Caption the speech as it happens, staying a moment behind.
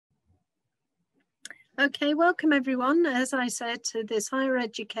Okay, welcome everyone, as I said, to this higher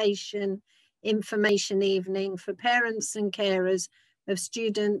education information evening for parents and carers of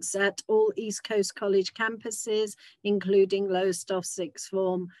students at all East Coast College campuses, including Lowestoft Sixth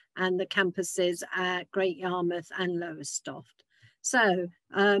Form and the campuses at Great Yarmouth and Lowestoft. So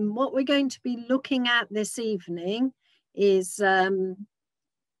what we're going to be looking at this evening is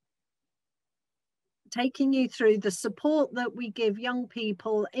taking you through the support that we give young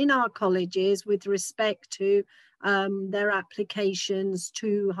people in our colleges with respect to their applications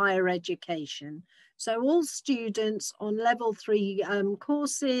to higher education. So all students on level 3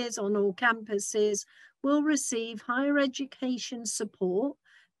 courses on all campuses will receive higher education support,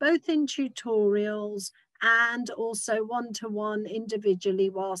 both in tutorials and also one-to-one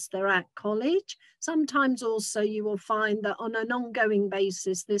individually whilst they're at college. Sometimes also you will find that on an ongoing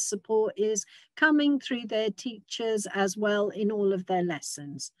basis, this support is coming through their teachers as well in all of their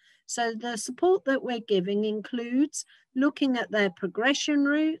lessons. So the support that we're giving includes looking at their progression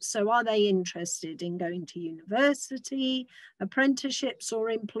route. So are they interested in going to university, apprenticeships or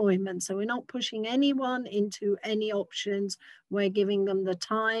employment? So we're not pushing anyone into any options. We're giving them the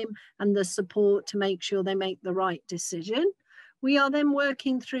time and the support to make sure they make the right decision. We are then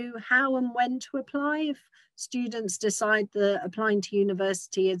working through how and when to apply if students decide that applying to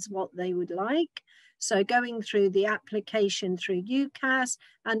university is what they would like. So going through the application through UCAS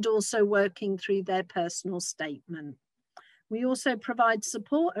and also working through their personal statement. We also provide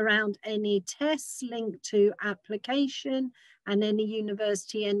support around any tests linked to application and any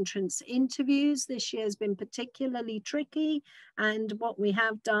university entrance interviews. This year has been particularly tricky, and what we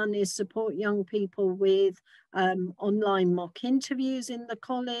have done is support young people with online mock interviews in the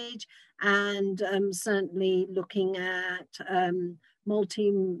college, and certainly looking at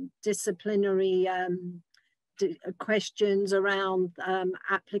multidisciplinary questions around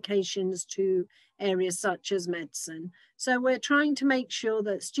applications to areas such as medicine. So we're trying to make sure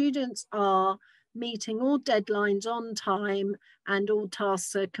that students are meeting all deadlines on time and all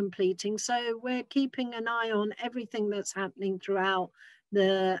tasks are completing. So we're keeping an eye on everything that's happening throughout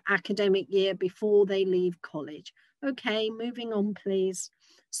the academic year before they leave college. Okay, moving on, please.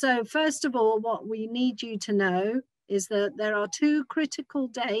 So first of all, what we need you to know is that there are 2 critical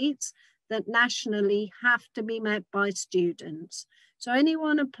dates that nationally have to be met by students. So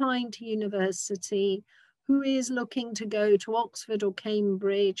anyone applying to university who is looking to go to Oxford or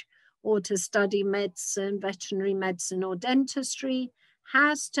Cambridge or to study medicine, veterinary medicine or dentistry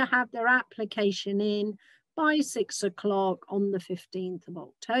has to have their application in by 6 o'clock on the 15th of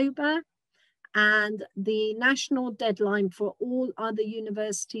October. And the national deadline for all other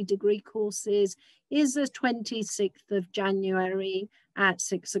university degree courses is the 26th of January at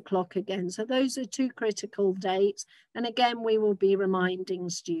 6 o'clock again. So those are 2 critical dates. And again, we will be reminding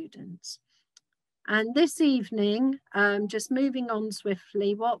students. And this evening, just moving on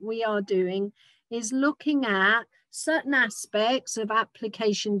swiftly, what we are doing is looking at certain aspects of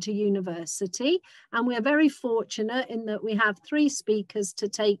application to university. And we're very fortunate in that we have 3 speakers to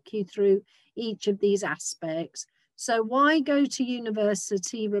take you through each of these aspects. So why go to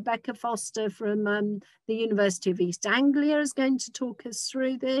university? Rebecca Foster from the University of East Anglia is going to talk us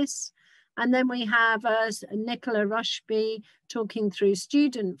through this. And then we have Nicola Rushby talking through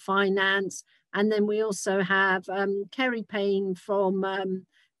student finance. And then we also have Kerry Payne from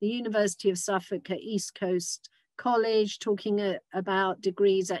the University of Suffolk at East Coast College talking about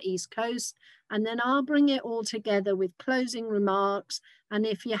degrees at East Coast. And then I'll bring it all together with closing remarks. And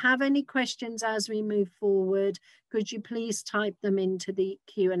if you have any questions as we move forward, could you please type them into the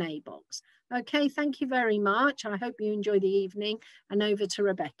Q&A box? Okay, thank you very much. I hope you enjoy the evening, and over to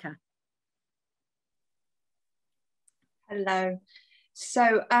Rebecca. Hello.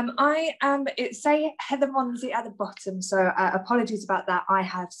 So I am, say Heather Monzi at the bottom, so apologies about that. I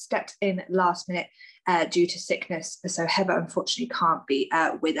have stepped in last minute due to sickness, so Heather unfortunately can't be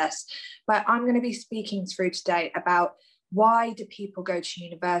with us. But I'm going to be speaking through today about why do people go to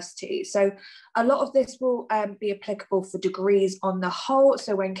university? So a lot of this will be applicable for degrees on the whole.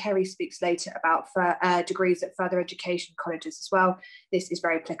 So when Kerry speaks later about for degrees at further education colleges as well, this is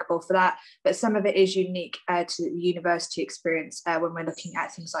very applicable for that. But some of it is unique to the university experience when we're looking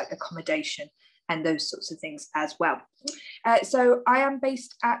at things like accommodation and those sorts of things as well. So I am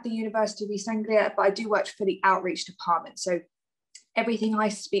based at the University of East Anglia, but I do work for the outreach department. So everything I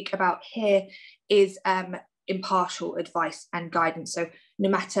speak about here is impartial advice and guidance. So no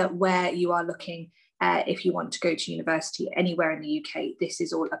matter where you are looking, if you want to go to university anywhere in the UK, this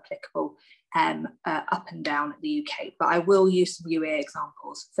is all applicable up and down the UK. But I will use some UE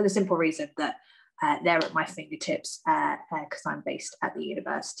examples for the simple reason that they're at my fingertips because I'm based at the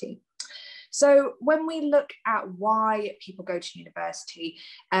university. So when we look at why people go to university,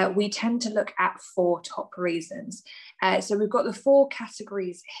 we tend to look at 4 top reasons. So we've got the 4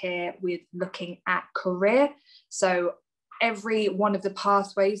 categories here with looking at career. So every one of the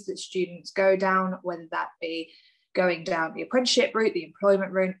pathways that students go down, whether that be going down the apprenticeship route, the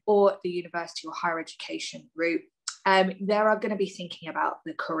employment route, or the university or higher education route, they are going to be thinking about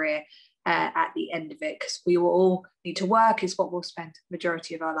the career at the end of it, because we will all need to work, is what we'll spend the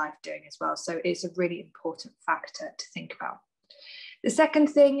majority of our life doing as well. So it's a really important factor to think about. The second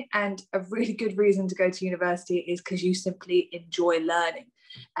thing, and a really good reason to go to university, is because you simply enjoy learning.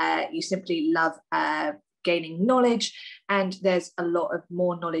 You simply love gaining knowledge, and there's a lot of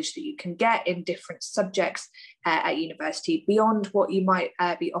more knowledge that you can get in different subjects at university beyond what you might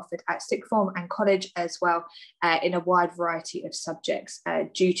be offered at sixth form and college as well, in a wide variety of subjects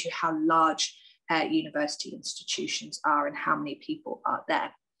due to how large university institutions are and how many people are there.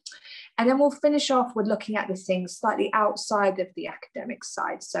 And then we'll finish off with looking at the things slightly outside of the academic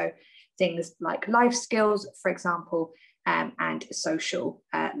side. So things like life skills, for example, and social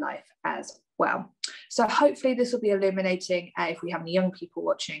life as well. So hopefully this will be illuminating if we have any young people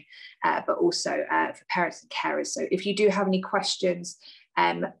watching, but also for parents and carers. So if you do have any questions,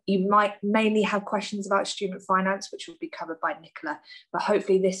 you might mainly have questions about student finance, which will be covered by Nicola, but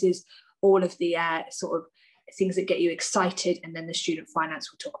hopefully this is all of the sort of things that get you excited, and then the student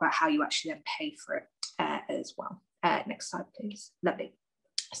finance will talk about how you actually then pay for it as well. Next slide, please. Lovely.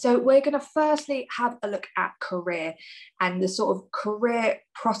 So we're going to firstly have a look at career and the sort of career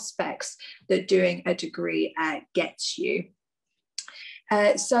prospects that doing a degree gets you.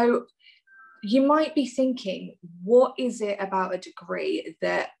 So you might be thinking, what is it about a degree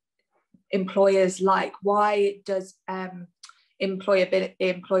that employers like? Why does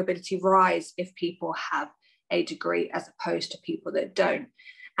employability rise if people have a degree as opposed to people that don't?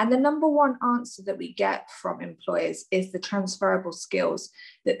 And the number one answer that we get from employers is the transferable skills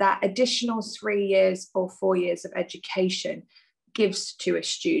that additional 3 years or 4 years of education gives to a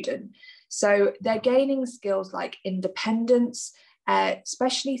student. So they're gaining skills like independence,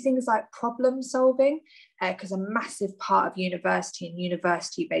 especially things like problem solving, because a massive part of university and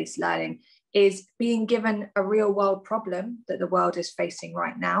university-based learning is being given a real world problem that the world is facing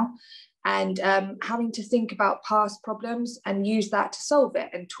right now, and having to think about past problems and use that to solve it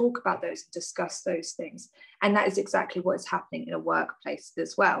and talk about those and discuss those things. And that is exactly what is happening in a workplace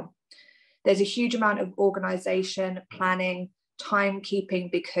as well. There's a huge amount of organization, planning,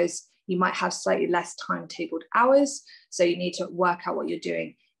 timekeeping, because you might have slightly less timetabled hours. So you need to work out what you're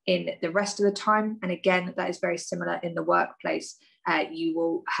doing in the rest of the time. And again, that is very similar in the workplace. You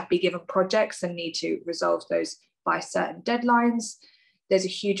will be given projects and need to resolve those by certain deadlines. There's a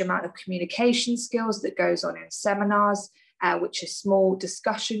huge amount of communication skills that goes on in seminars, which are small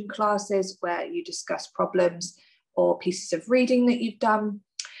discussion classes where you discuss problems or pieces of reading that you've done.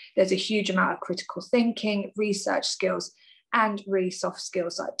 There's a huge amount of critical thinking, research skills, and really soft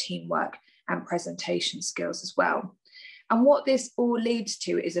skills like teamwork and presentation skills as well. And what this all leads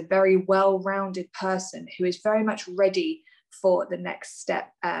to is a very well-rounded person who is very much ready for the next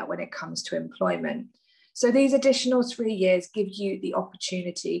step when it comes to employment. So these additional 3 years give you the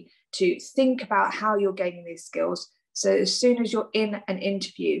opportunity to think about how you're gaining these skills. So as soon as you're in an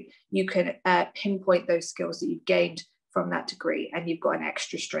interview, you can pinpoint those skills that you've gained from that degree, and you've got an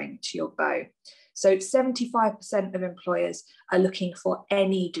extra string to your bow. So 75% of employers are looking for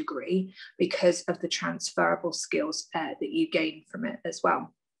any degree because of the transferable skills that you gain from it as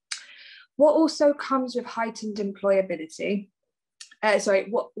well. What also comes with heightened employability,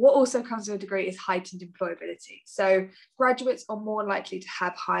 what also comes with a degree is heightened employability. So graduates are more likely to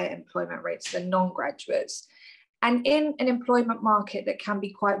have higher employment rates than non-graduates. And in an employment market that can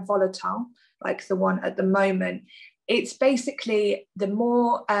be quite volatile, like the one at the moment, it's basically the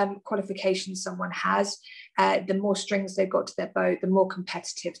more qualifications someone has, the more strings they've got to their bow, the more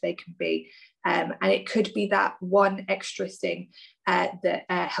competitive they can be. And it could be that one extra thing that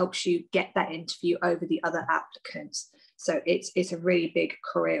helps you get that interview over the other applicants. So it's a really big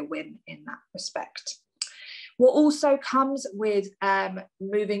career win in that respect. What also comes with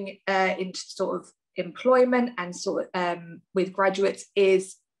moving into sort of employment and sort of with graduates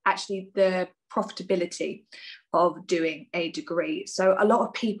is actually the profitability of doing a degree. So a lot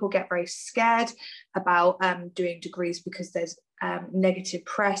of people get very scared about doing degrees because there's negative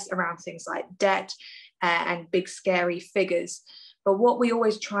press around things like debt and big scary figures. But what we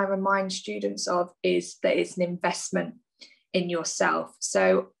always try and remind students of is that it's an investment in yourself.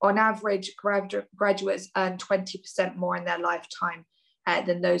 So on average, graduates earn 20% more in their lifetime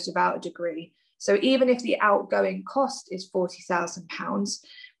than those without a degree. So even if the outgoing cost is £40,000,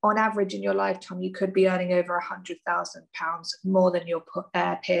 on average in your lifetime, you could be earning over £100,000 more than your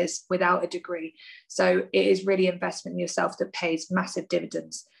peers without a degree. So it is really investment in yourself that pays massive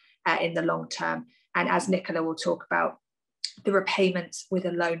dividends in the long term. And as Nicola will talk about, the repayments with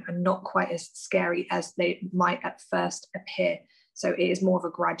a loan are not quite as scary as they might at first appear. So it is more of a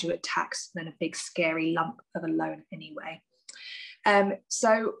graduate tax than a big scary lump of a loan anyway.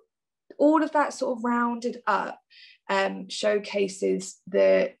 So all of that sort of rounded up showcases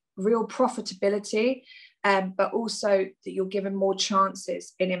the real profitability, but also that you're given more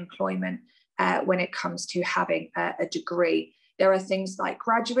chances in employment when it comes to having a degree. There are things like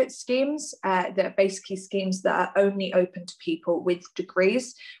graduate schemes that are basically schemes that are only open to people with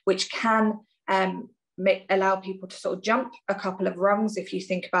degrees, which can allow people to sort of jump a couple of rungs. If you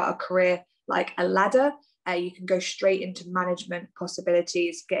think about a career like a ladder, you can go straight into management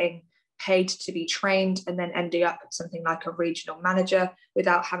possibilities, getting paid to be trained, and then ending up something like a regional manager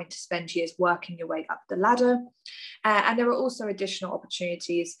without having to spend years working your way up the ladder. And there are also additional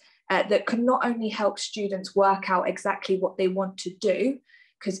opportunities that can not only help students work out exactly what they want to do,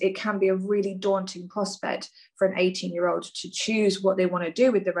 because it can be a really daunting prospect for an 18-year-old to choose what they want to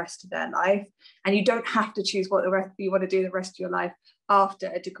do with the rest of their life. And you don't have to choose what you want to do the rest of your life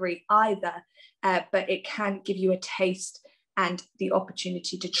after a degree either, but it can give you a taste and the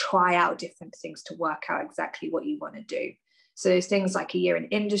opportunity to try out different things to work out exactly what you want to do. So there's things like a year in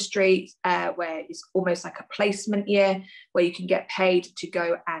industry, where it's almost like a placement year, where you can get paid to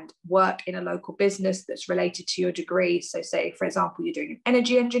go and work in a local business that's related to your degree. So say, for example, you're doing an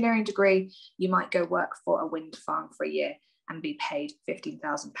energy engineering degree, you might go work for a wind farm for a year and be paid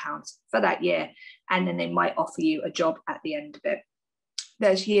 £15,000 for that year. And then they might offer you a job at the end of it.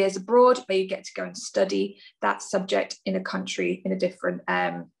 There's years abroad where you get to go and study that subject in a country, in a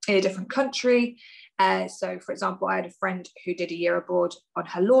different country. So, for example, I had a friend who did a year abroad on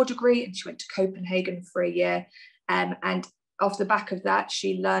her law degree, and she went to Copenhagen for a year. And off the back of that,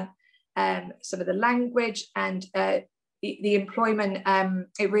 she learned some of the language and the employment.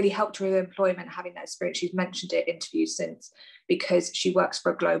 It really helped her with employment, having that experience. She's mentioned it in interviews since, because she works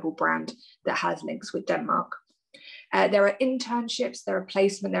for a global brand that has links with Denmark. There are internships, there are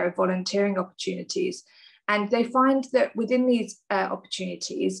placement, there are volunteering opportunities. And they find that within these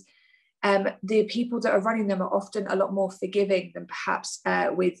opportunities, the people that are running them are often a lot more forgiving than perhaps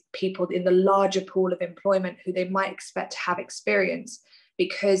with people in the larger pool of employment who they might expect to have experience,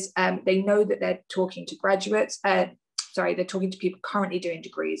 because they know that they're talking to graduates, they're talking to people currently doing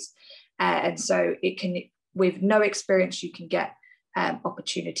degrees. And so it can, with no experience, you can get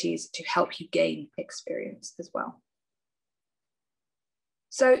opportunities to help you gain experience as well.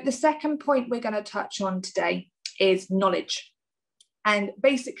 So the second point we're going to touch on today is knowledge. And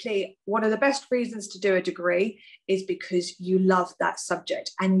basically, one of the best reasons to do a degree is because you love that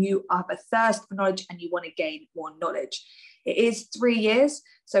subject and you have a thirst for knowledge and you want to gain more knowledge. It is 3 years,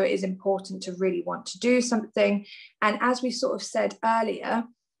 so it is important to really want to do something. And as we sort of said earlier,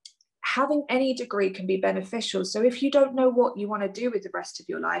 having any degree can be beneficial. So if you don't know what you want to do with the rest of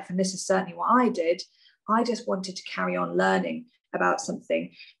your life, and this is certainly what I did, I just wanted to carry on learning about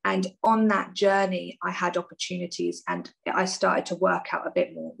something. And on that journey, I had opportunities and I started to work out a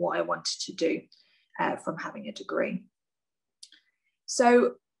bit more what I wanted to do from having a degree.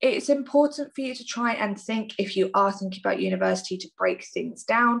 So it's important for you to try and think, if you are thinking about university, to break things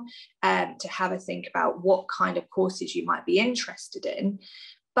down, to have a think about what kind of courses you might be interested in.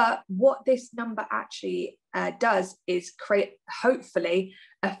 But what this number actually does is create, hopefully,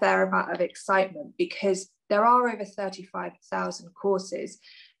 a fair amount of excitement, because there are over 35,000 courses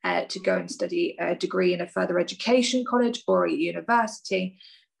to go and study a degree in a further education college or a university.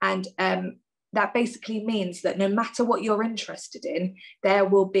 And that basically means that no matter what you're interested in, there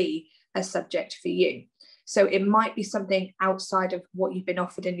will be a subject for you. So it might be something outside of what you've been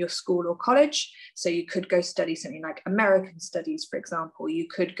offered in your school or college. So you could go study something like American studies, for example. You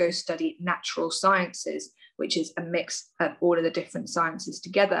could go study natural sciences, which is a mix of all of the different sciences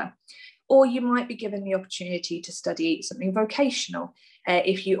together. Or you might be given the opportunity to study something vocational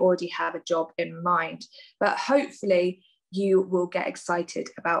if you already have a job in mind. But hopefully you will get excited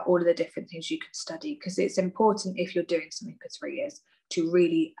about all of the different things you can study, because it's important, if you're doing something for 3 years, to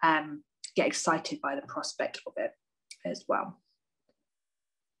really get excited by the prospect of it as well.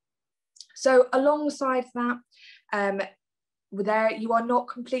 So alongside that, there you are not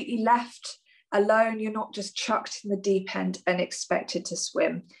completely left alone. You're not just chucked in the deep end and expected to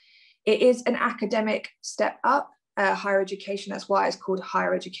swim. It is an academic step up, higher education. That's why it's called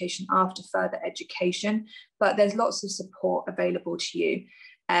higher education after further education. But there's lots of support available to you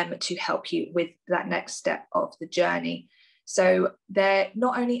to help you with that next step of the journey. So they're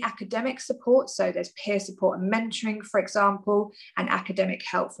not only academic support, so there's peer support and mentoring, for example, and academic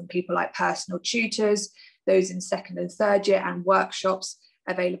help from people like personal tutors, those in second and third year, and workshops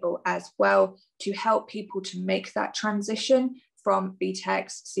available as well to help people to make that transition from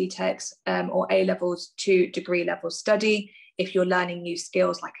BTECs, CTECs, or A levels to degree level study. If you're learning new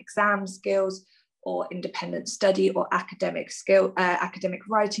skills like exam skills or independent study or academic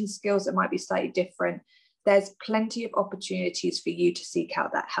writing skills that might be slightly different, there's plenty of opportunities for you to seek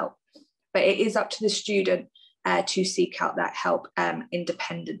out that help. But it is up to the student to seek out that help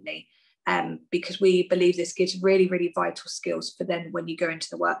independently, because we believe this gives really, really vital skills for then when you go into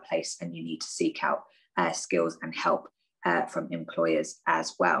the workplace and you need to seek out skills and help from employers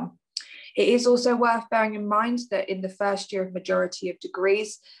as well. It is also worth bearing in mind that in the first year of majority of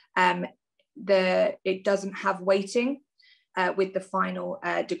degrees, it doesn't have weighting with the final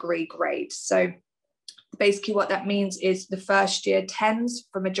degree grade. So basically what that means is the first year tens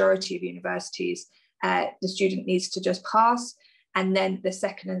for majority of universities, the student needs to just pass, and then the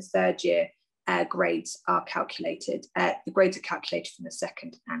second and third year grades are calculated. The grades are calculated from the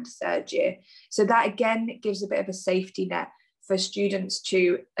second and third year. So that again gives a bit of a safety net for students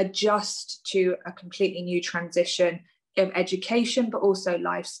to adjust to a completely new transition of education, but also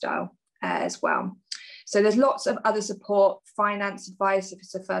lifestyle as well. So there's lots of other support, finance advice if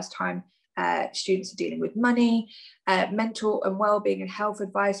it's the first time students are dealing with money, mental and well-being and health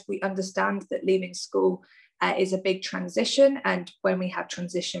advice. We understand that leaving school is a big transition, and when we have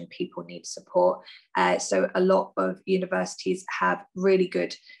transition, people need support. So a lot of universities have really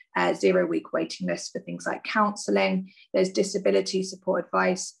good 0-week waiting lists for things like counselling. There's disability support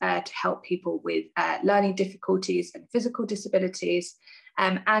advice to help people with learning difficulties and physical disabilities.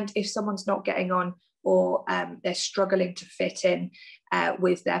 And if someone's not getting on, or they're struggling to fit in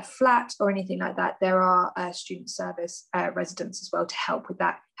with their flat or anything like that, there are student service residents as well to help with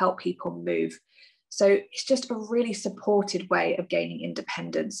that, help people move. So it's just a really supported way of gaining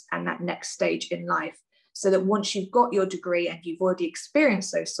independence and that next stage in life, so that once you've got your degree and you've already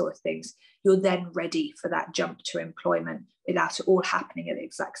experienced those sort of things, you're then ready for that jump to employment without it all happening at the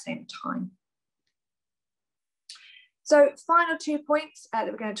exact same time. So final 2 points that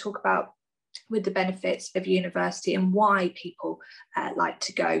we're going to talk about with the benefits of university and why people like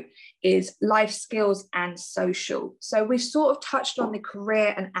to go is life skills and social. So we've sort of touched on the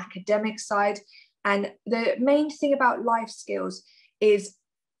career and academic side, and the main thing about life skills is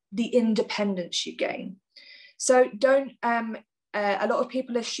the independence you gain. So don't, a lot of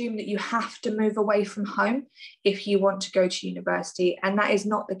people assume that you have to move away from home if you want to go to university, and that is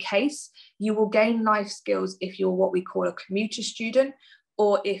not the case. You will gain life skills if you're what we call a commuter student,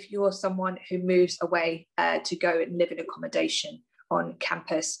 or if you're someone who moves away to go and live in accommodation on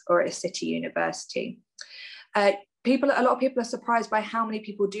campus or at a city university. A lot of people are surprised by how many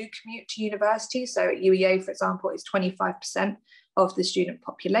people do commute to university. So at UEA, for example, it's 25% of the student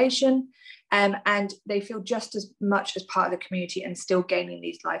population, and they feel just as much as part of the community and still gaining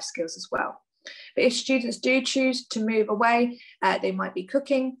these life skills as well. But if students do choose to move away, they might be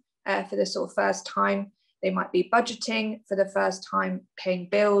cooking for the sort of first time. They might be budgeting for the first time, paying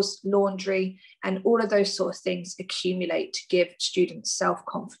bills, laundry, and all of those sort of things accumulate to give students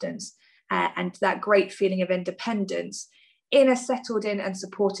self-confidence and that great feeling of independence in a settled in and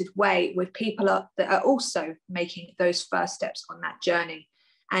supported way with people that are also making those first steps on that journey.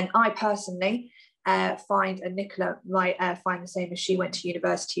 And I personally find, and Nicola might find the same as she went to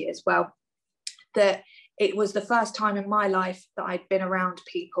university as well, that it was the first time in my life that I'd been around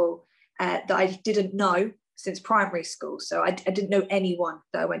people that I didn't know since primary school. So I didn't know anyone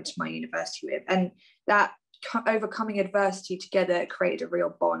that I went to my university with. And that overcoming adversity together created a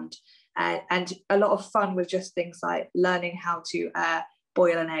real bond. And a lot of fun with just things like learning how to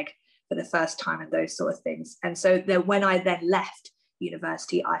boil an egg for the first time and those sort of things. And so then when I then left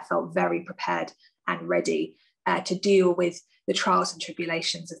university, I felt very prepared and ready to deal with the trials and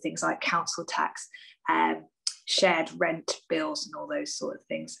tribulations of things like council tax, shared rent bills and all those sort of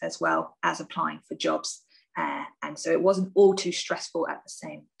things, as well as applying for jobs. And so it wasn't all too stressful at the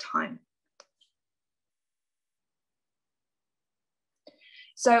same time.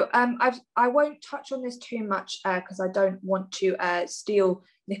 So I won't touch on this too much because I don't want to steal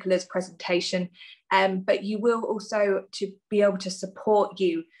Nicola's presentation, but you will also, to be able to support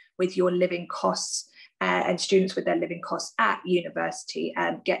you with your living costs and students with their living costs at university,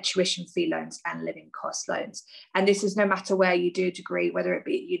 get tuition fee loans and living cost loans. And this is no matter where you do a degree, whether it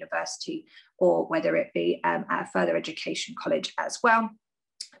be at university or whether it be at a further education college as well.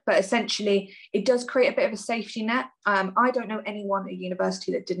 But essentially, it does create a bit of a safety net. I don't know anyone at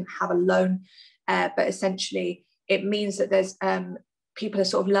university that didn't have a loan, but essentially It means that there's people are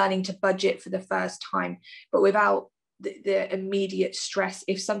sort of learning to budget for the first time, but without the immediate stress.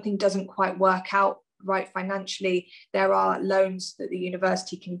 If something doesn't quite work out right financially, there are loans that the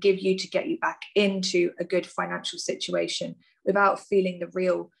university can give you to get you back into a good financial situation without feeling the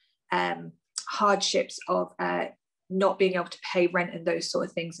real hardships of not being able to pay rent and those sort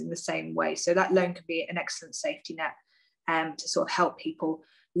of things in the same way. So that loan can be an excellent safety net to sort of help people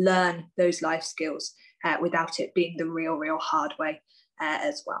learn those life skills without it being the real hard way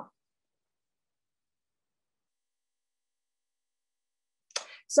as well.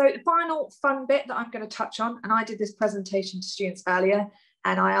 So the final fun bit that I'm going to touch on, and I did this presentation to students earlier,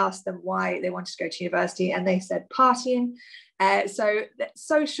 and I asked them why they wanted to go to university, and they said partying. So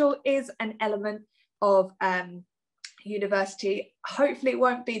social is an element of university. Hopefully it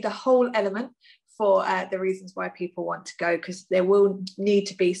won't be the whole element for the reasons why people want to go, because there will need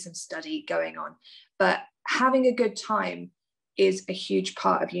to be some study going on. But having a good time is a huge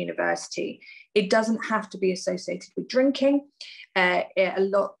part of university. It doesn't have to be associated with drinking. There's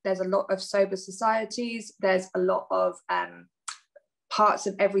a lot of sober societies. There's a lot of parts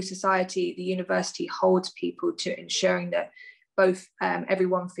of every society the university holds people to ensuring that both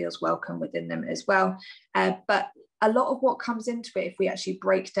everyone feels welcome within them as well. But a lot of what comes into it, if we actually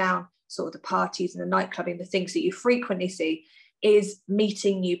break down sort of the parties and the nightclubbing, the things that you frequently see, is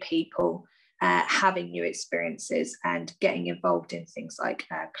meeting new people, having new experiences, and getting involved in things like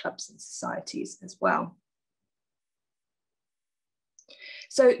clubs and societies as well.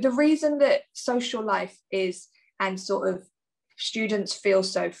 So the reason that social life is, and sort of students feel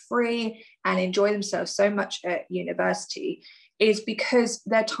so free and enjoy themselves so much at university, is because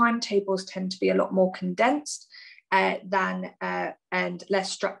their timetables tend to be a lot more condensed and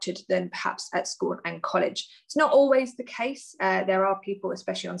less structured than perhaps at school and college. It's not always the case. There are people,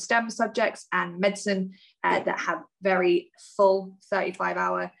 especially on STEM subjects and medicine, that have very full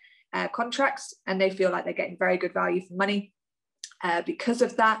 35-hour contracts, and they feel like they're getting very good value for money because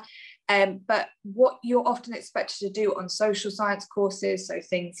of that. But what you're often expected to do on social science courses, so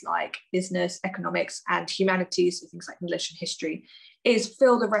things like business, economics, and humanities, so things like English and history, is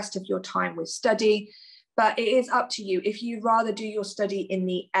fill the rest of your time with study. But it is up to you. If you'd rather do your study in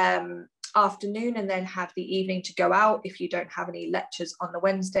the afternoon and then have the evening to go out, if you don't have any lectures on the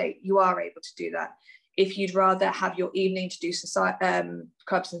Wednesday, you are able to do that. If you'd rather have your evening to do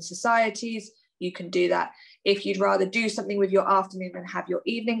clubs and societies, you can do that. If you'd rather do something with your afternoon and have your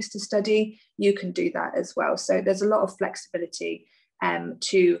evenings to study, you can do that as well. So there's a lot of flexibility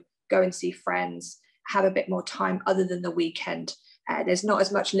to go and see friends, have a bit more time other than the weekend. There's not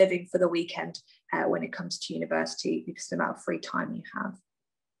as much living for the weekend when it comes to university because of the amount of free time you have.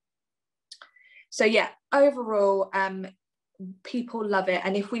 So yeah, overall, people love it.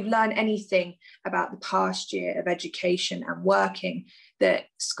 And if we've learned anything about the past year of education and working, that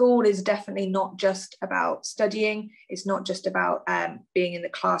school is definitely not just about studying. It's not just about being in the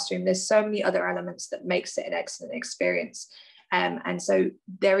classroom. There's so many other elements that makes it an excellent experience. And so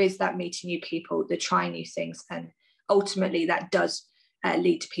there is that meeting new people, the trying new things, and ultimately that does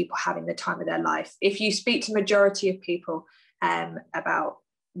lead to people having the time of their life. If you speak to majority of people about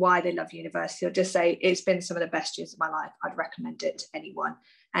why they love university, I'll just say it's been some of the best years of my life. I'd recommend it to anyone.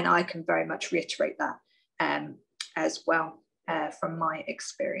 And I can very much reiterate that as well from my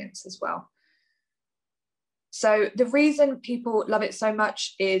experience as well. So the reason people love it so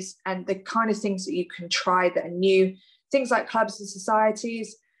much is, and the kind of things that you can try that are new, things like clubs and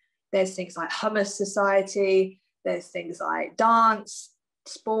societies. There's things like hummus society. There's things like dance,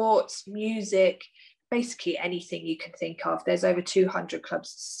 sports, music, basically anything you can think of. There's over 200 clubs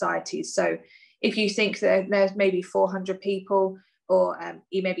and societies. So if you think that there's maybe 400 people or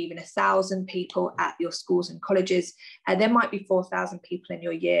maybe even 1,000 people at your schools and colleges, there might be 4,000 people in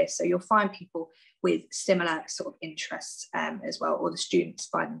your year. So you'll find people with similar sort of interests as well, or the students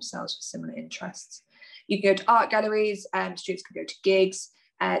find themselves with similar interests. You can go to art galleries, students can go to gigs,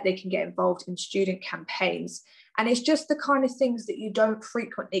 they can get involved in student campaigns. And it's just the kind of things that you don't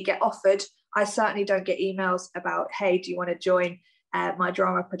frequently get offered. I certainly don't get emails about, hey, do you want to join my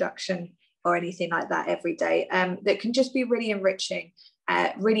drama production or anything like that every day. That can just be really enriching,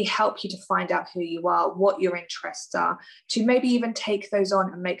 really help you to find out who you are, what your interests are, to maybe even take those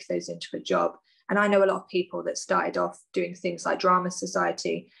on and make those into a job. And I know a lot of people that started off doing things like drama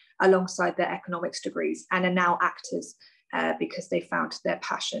society alongside their economics degrees and are now actors because they found their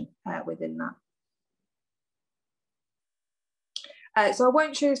passion within that. So I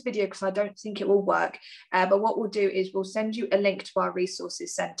won't show this video because I don't think it will work, but what we'll do is we'll send you a link to our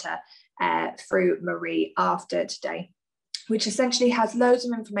resources centre through Marie after today. which essentially has loads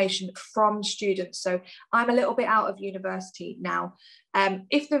of information from students. So I'm a little bit out of university now.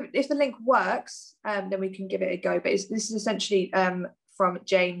 If the link works, then we can give it a go. But this is essentially from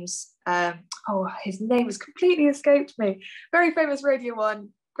James. His name has completely escaped me. Very famous Radio 1,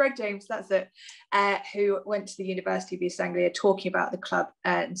 Greg James, that's it, who went to the University of East Anglia, talking about the club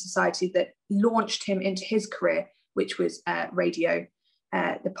and society that launched him into his career, which was radio.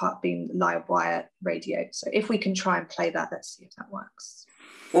 The part being live wire radio. So if we can try and play that, let's see if that works.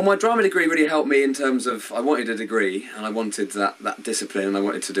 Well, my drama degree really helped me in terms of, I wanted a degree and I wanted that discipline, and I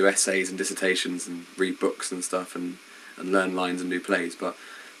wanted to do essays and dissertations and read books and stuff and learn lines and do plays. But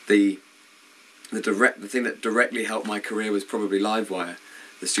the thing that directly helped my career was probably Livewire,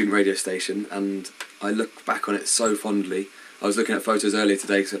 the student radio station, and I look back on it so fondly. I was looking at photos earlier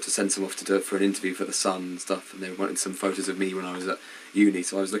today because I had to send some off to do it for an interview for The Sun and stuff, and they wanted some photos of me when I was at uni,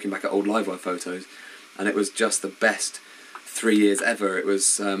 so I was looking back at old Livewire photos, and it was just the best 3 years ever. It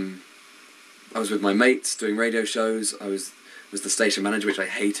was, I was with my mates doing radio shows. I was the station manager, which I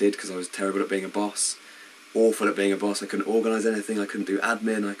hated because I was terrible at being a boss, awful at being a boss. I couldn't organise anything, I couldn't do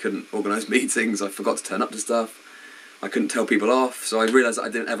admin, I couldn't organise meetings, I forgot to turn up to stuff, I couldn't tell people off, so I realised that I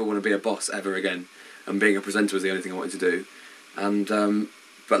didn't ever want to be a boss ever again, and being a presenter was the only thing I wanted to do. And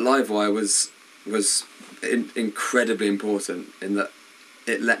but Livewire was incredibly important in that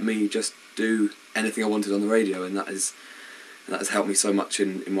it let me just do anything I wanted on the radio, and that has helped me so much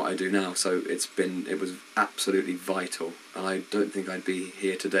in what I do now. So it was absolutely vital, and I don't think I'd be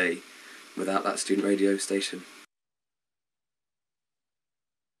here today without that student radio station.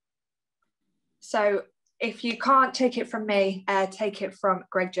 So if you can't take it from me, take it from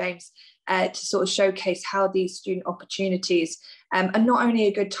Greg James, to sort of showcase how these student opportunities are not only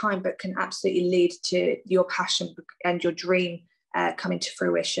a good time, but can absolutely lead to your passion and your dream coming to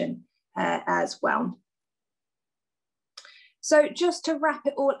fruition as well. So just to wrap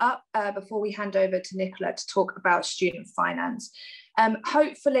it all up before we hand over to Nicola to talk about student finance,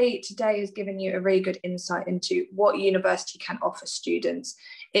 hopefully today has given you a really good insight into what university can offer students.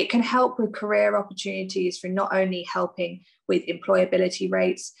 It can help with career opportunities through not only helping with employability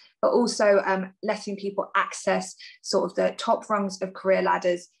rates, but also letting people access sort of the top rungs of career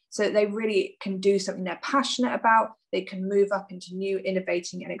ladders so that they really can do something they're passionate about. They can move up into new,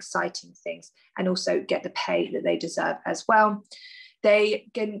 innovating and exciting things, and also get the pay that they deserve as well. They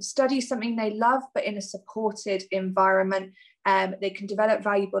can study something they love, but in a supported environment. They can develop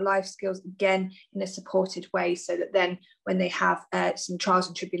valuable life skills, again, in a supported way, so that then when they have some trials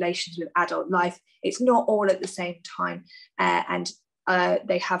and tribulations with adult life, it's not all at the same time. And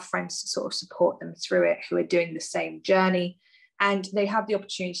they have friends to sort of support them through it who are doing the same journey. And they have the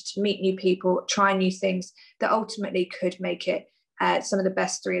opportunity to meet new people, try new things that ultimately could make it some of the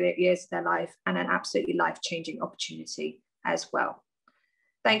best 3 years of their life, and an absolutely life-changing opportunity as well.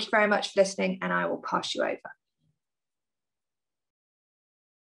 Thank you very much for listening, and I will pass you over.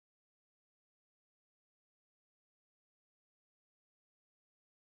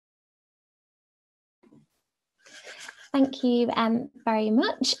 Thank you very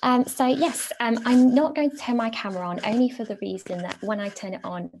much. So yes, I'm not going to turn my camera on, only for the reason that when I turn it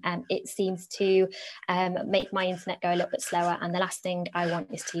on, it seems to make my internet go a little bit slower. And the last thing I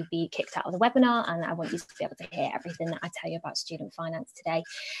want is to be kicked out of the webinar, and I want you to be able to hear everything that I tell you about student finance today.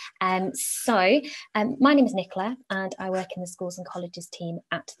 My name is Nicola, and I work in the Schools and Colleges team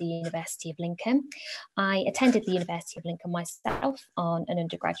at the University of Lincoln. I attended the University of Lincoln myself on an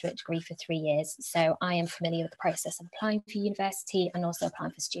undergraduate degree for 3 years, so I am familiar with the process of applying for university and also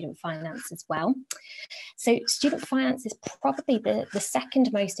applying for student finance as well. So student finance is probably the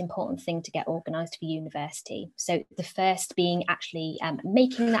second most important thing to get organised for university. So the first being actually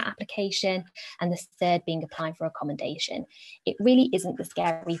making that application, and the third being applying for accommodation. It really isn't the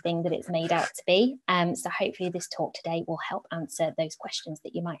scary thing that it's made out to be. So hopefully this talk today will help answer those questions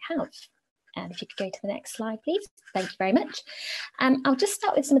that you might have. If you could go to the next slide, please. Thank you very much. I'll just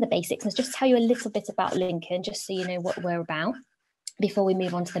start with some of the basics and just tell you a little bit about Lincoln, just so you know what we're about before we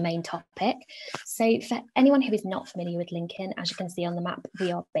move on to the main topic. So for anyone who is not familiar with Lincoln, as you can see on the map,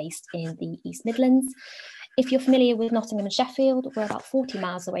 we are based in the East Midlands. If you're familiar with Nottingham and Sheffield, we're about 40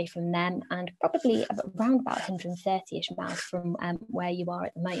 miles away from them, and probably around about 130-ish miles from where you are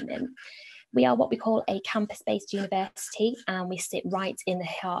at the moment. We are what we call a campus-based university, and we sit right in the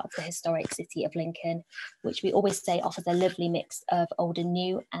heart of the historic city of Lincoln, which we always say offers a lovely mix of old and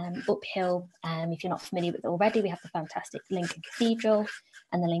new. Uphill, if you're not familiar with it already, we have the fantastic Lincoln Cathedral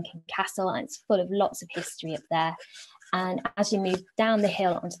and the Lincoln Castle, and it's full of lots of history up there. And as you move down the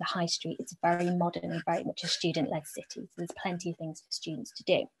hill onto the high street, it's very modern and very much a student-led city, so there's plenty of things for students to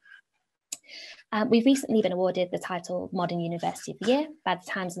do. We've recently been awarded the title Modern University of the Year by the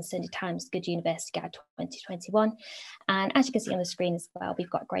Times and Sunday Times Good University Guide 2021. And as you can see on the screen as well, we've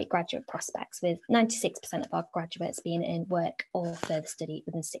got great graduate prospects, with 96% of our graduates being in work or further study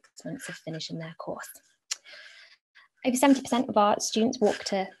within 6 months of finishing their course. Over 70% of our students walk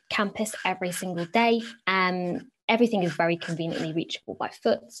to campus every single day. Everything is very conveniently reachable by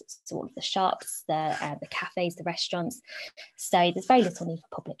foot, so all of the shops, the cafes, the restaurants. So there's very little need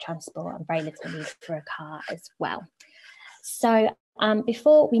for public transport and very little need for a car as well. So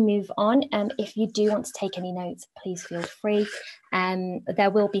before we move on, if you do want to take any notes, please feel free. There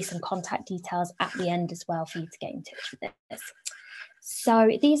will be some contact details at the end as well for you to get in touch with us. So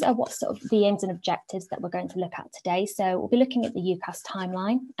these are what sort of the aims and objectives that we're going to look at today. So we'll be looking at the UCAS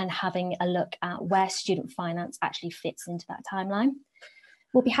timeline and having a look at where student finance actually fits into that timeline.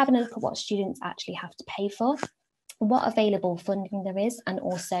 We'll be having a look at what students actually have to pay for, what available funding there is, and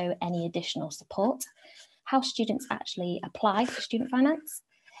also any additional support, how students actually apply for student finance,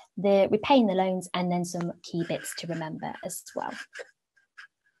 the repaying the loans, and then some key bits to remember as well.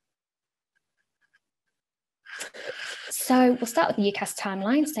 So we'll start with the UCAS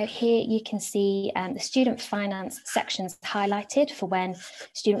timeline. So here you can see the student finance sections highlighted for when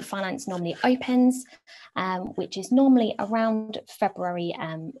student finance normally opens, which is normally around February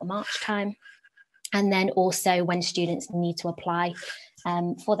or March time. And then also when students need to apply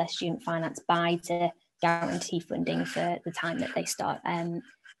for their student finance by to guarantee funding for the time that they start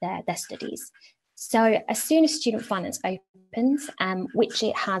their studies. So as soon as student finance opens, which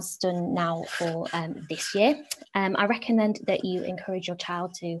it has done now for this year, I recommend that you encourage your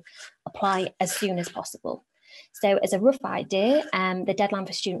child to apply as soon as possible. So as a rough idea, the deadline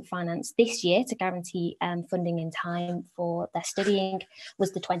for student finance this year to guarantee funding in time for their studying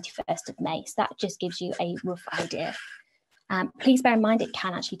was the 21st of May. So that just gives you a rough idea. Please bear in mind it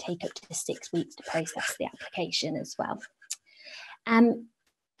can actually take up to 6 weeks to process the application as well.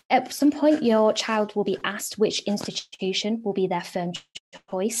 At some point, your child will be asked which institution will be their firm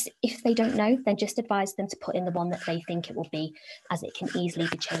choice. If they don't know, then just advise them to put in the one that they think it will be, as it can easily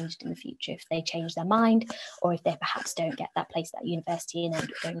be changed in the future if they change their mind, or if they perhaps don't get that place at university and end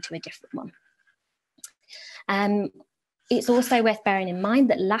up going to a different one. It's also worth bearing in mind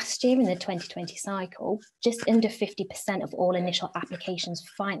that last year in the 2020 cycle, just under 50% of all initial applications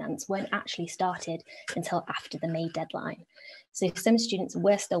for finance weren't actually started until after the May deadline. So some students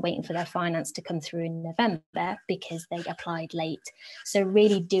were still waiting for their finance to come through in November because they applied late. So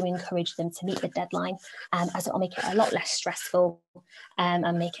really do encourage them to meet the deadline, as it will make it a lot less stressful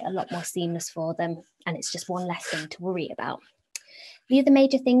and make it a lot more seamless for them. And it's just one less thing to worry about. The other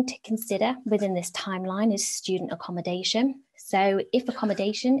major thing to consider within this timeline is student accommodation. So if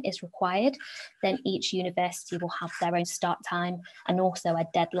accommodation is required, then each university will have their own start time and also a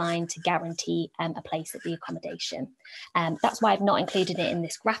deadline to guarantee a place at the accommodation. That's why I've not included it in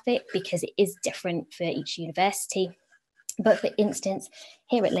this graphic, because it is different for each university. But for instance,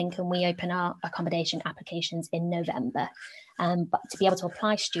 here at Lincoln, we open our accommodation applications in November. But to be able to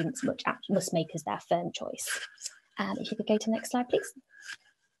apply, students must make us their firm choice. If you could go to the next slide, please.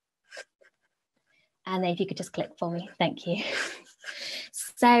 And then if you could just click for me, thank you.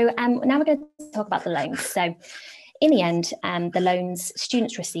 So now we're going to talk about the loans. So in the end, the loans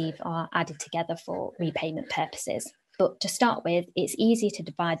students receive are added together for repayment purposes. But to start with, it's easy to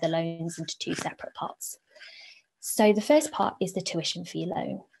divide the loans into two separate pots. So the first part is the tuition fee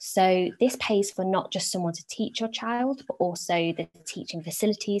loan. So this pays for not just someone to teach your child, but also the teaching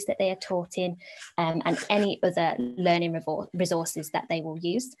facilities that they are taught in, and any other learning resources that they will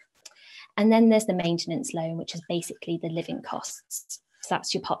use. And then there's the maintenance loan, which is basically the living costs. So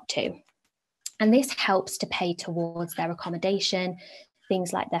that's your pot two. And this helps to pay towards their accommodation,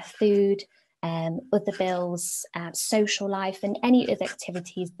 things like their food, other bills, social life, and any other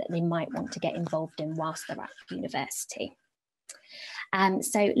activities that they might want to get involved in whilst they're at university.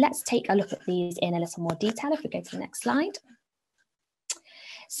 So let's take a look at these in a little more detail if we go to the next slide.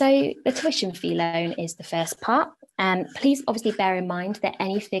 So the tuition fee loan is the first part. Please obviously bear in mind that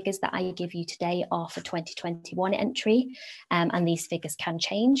any figures that I give you today are for 2021 entry, and these figures can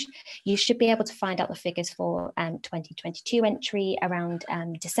change. You should be able to find out the figures for 2022 entry around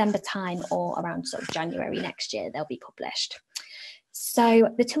December time or around sort of January next year, they'll be published. So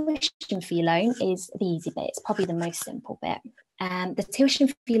the tuition fee loan is the easy bit. It's probably the most simple bit. The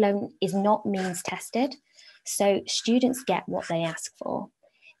tuition fee loan is not means tested, so students get what they ask for.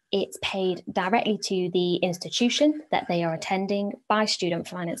 It's paid directly to the institution that they are attending by Student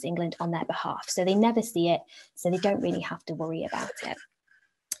Finance England on their behalf. So they never see it, so they don't really have to worry about it.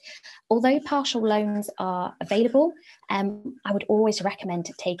 Although partial loans are available, I would always recommend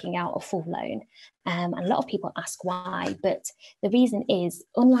taking out a full loan. And a lot of people ask why, but the reason is,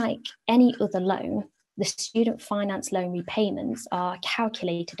 unlike any other loan, the student finance loan repayments are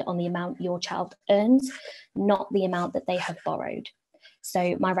calculated on the amount your child earns, not the amount that they have borrowed.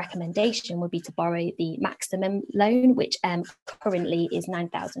 So my recommendation would be to borrow the maximum loan, which currently is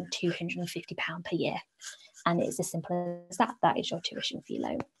 £9,250 per year. And it's as simple as that. That is your tuition fee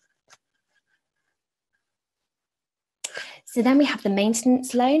loan. So then we have the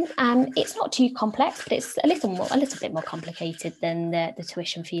maintenance loan. It's not too complex, but it's a little bit more complicated than the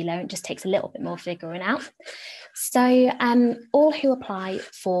tuition fee loan. It just takes a little bit more figuring out. So all who apply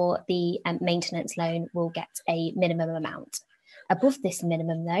for the maintenance loan will get a minimum amount. Above this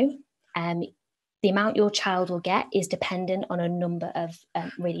minimum, though, the amount your child will get is dependent on a number of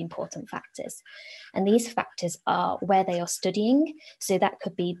really important factors. And these factors are where they are studying. So that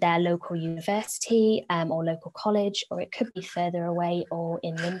could be their local university or local college, or it could be further away or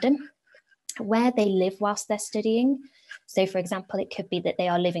in London. Where they live whilst they're studying. So for example, it could be that they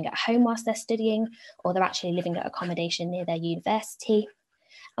are living at home whilst they're studying, or they're actually living at accommodation near their university.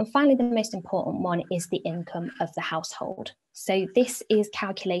 And finally, the most important one is the income of the household. So this is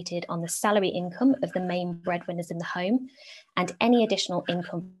calculated on the salary income of the main breadwinners in the home, and any additional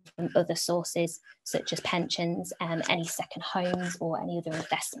income from other sources, such as pensions, any second homes, or any other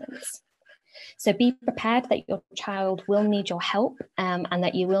investments. So be prepared that your child will need your help and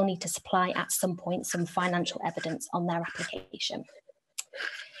that you will need to supply at some point some financial evidence on their application.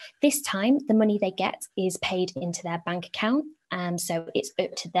 This time, the money they get is paid into their bank account, so it's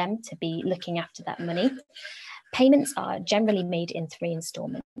up to them to be looking after that money. Payments are generally made in 3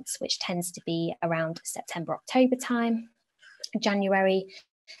 instalments, which tends to be around September, October time, January,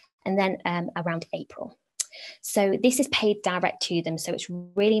 and then around April. So this is paid direct to them, so it's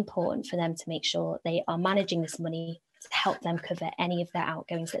really important for them to make sure they are managing this money to help them cover any of their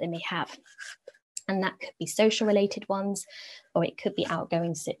outgoings that they may have. And that could be social related ones, or it could be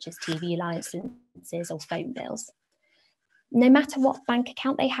outgoings such as TV licenses or phone bills. No matter what bank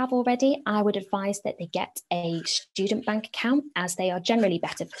account they have already, I would advise that they get a student bank account, as they are generally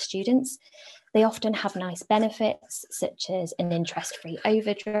better for students. They often have nice benefits such as an interest-free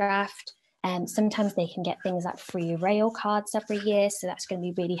overdraft. Sometimes they can get things like free rail cards every year, so that's going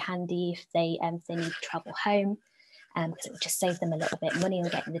to be really handy if they need to travel home, because it will just save them a little bit of money on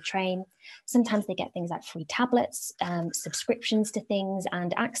getting the train. Sometimes they get things like free tablets, subscriptions to things,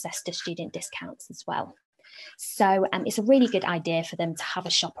 and access to student discounts as well. So it's a really good idea for them to have a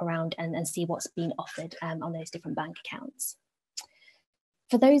shop around and see what's being offered on those different bank accounts.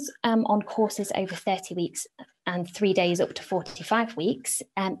 For those on courses over 30 weeks and 3 days up to 45 weeks,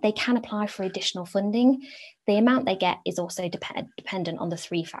 they can apply for additional funding. The amount they get is also dependent on the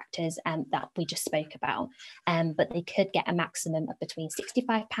 3 factors that we just spoke about, but they could get a maximum of between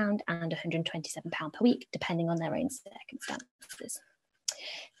 £65 and £127 per week, depending on their own circumstances.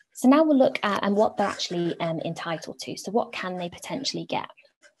 So now we'll look at what they're actually entitled to. So what can they potentially get?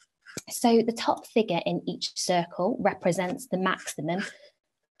 So the top figure in each circle represents the maximum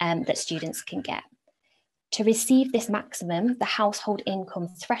that students can get. To receive this maximum, the household income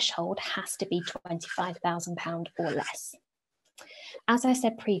threshold has to be £25,000 or less. As I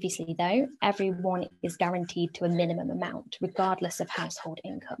said previously, though, everyone is guaranteed to a minimum amount, regardless of household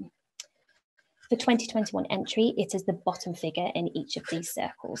income. For 2021 entry, it is the bottom figure in each of these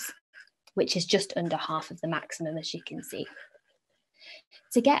circles, which is just under half of the maximum, as you can see.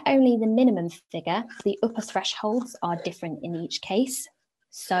 To get only the minimum figure, the upper thresholds are different in each case.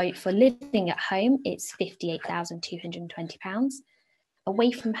 So for living at home, it's £58,220.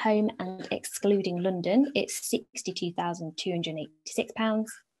 Away from home and excluding London, it's £62,286.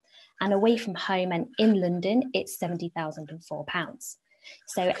 And away from home and in London, it's £70,004.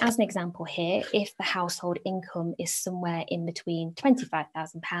 So as an example here, if the household income is somewhere in between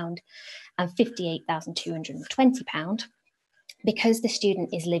 £25,000 and £58,220, because the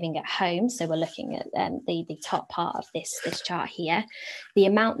student is living at home, so we're looking at the top part of this chart here, the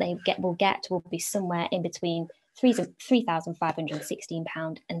amount they will be somewhere in between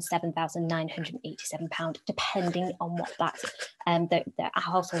 £3,516 and £7,987, depending on what that the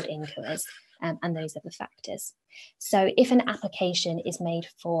household income is, and those other factors. So if an application is made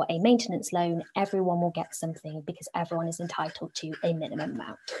for a maintenance loan, everyone will get something because everyone is entitled to a minimum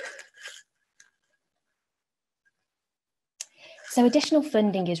amount. So additional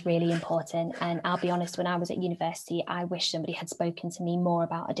funding is really important, and I'll be honest, when I was at university, I wish somebody had spoken to me more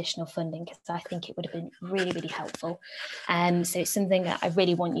about additional funding, because I think it would have been really, really helpful. So it's something that I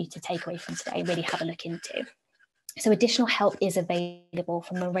really want you to take away from today, really have a look into. So additional help is available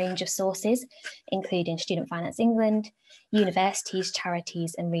from a range of sources, including Student Finance England, universities,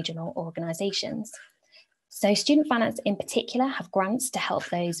 charities, and regional organisations. So Student Finance in particular have grants to help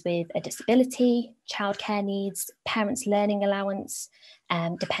those with a disability, childcare needs, parents' learning allowance,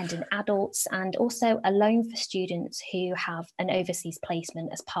 dependent adults, and also a loan for students who have an overseas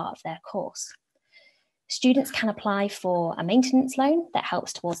placement as part of their course. Students can apply for a maintenance loan that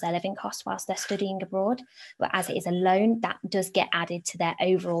helps towards their living costs whilst they're studying abroad, but as it is a loan, that does get added to their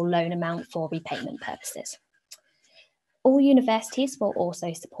overall loan amount for repayment purposes. All universities will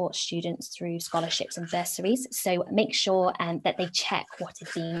also support students through scholarships and bursaries, so make sure that they check what is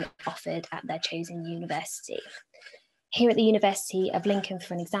being offered at their chosen university. Here at the University of Lincoln,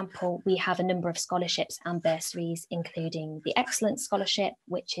 for an example, we have a number of scholarships and bursaries, including the Excellence Scholarship,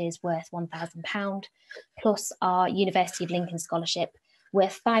 which is worth £1,000, plus our University of Lincoln Scholarship,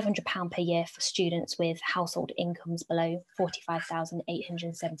 worth £500 per year for students with household incomes below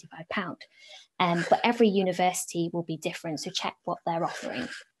 £45,875. But every university will be different, so check what they're offering.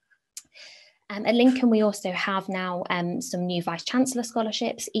 At Lincoln, we also have now some new Vice-Chancellor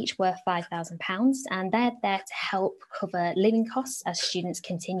scholarships, each worth £5,000, and they're there to help cover living costs as students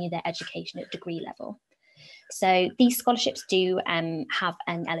continue their education at degree level. So these scholarships do have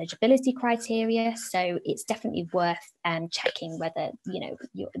an eligibility criteria, so it's definitely worth checking whether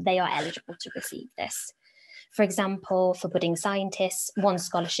they are eligible to receive this. For example, for budding scientists, one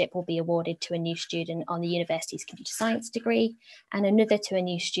scholarship will be awarded to a new student on the university's computer science degree, and another to a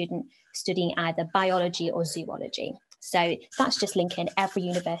new student studying either biology or zoology. So that's just Lincoln. Every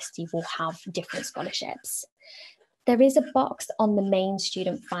university will have different scholarships. There is a box on the main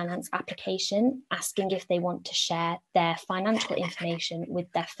student finance application asking if they want to share their financial information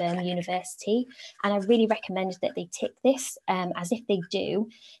with their firm university. And I really recommend that they tick this, as if they do,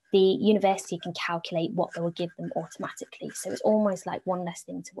 the university can calculate what they will give them automatically. So it's almost like one less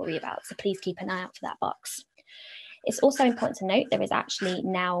thing to worry about. So please keep an eye out for that box. It's also important to note there is actually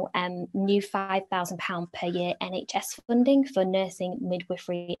now new £5,000 per year NHS funding for nursing,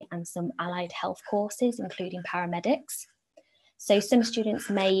 midwifery and some allied health courses, including paramedics. So some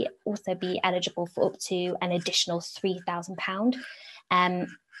students may also be eligible for up to an additional £3,000.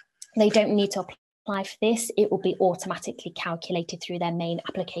 They don't need to apply for this. It will be automatically calculated through their main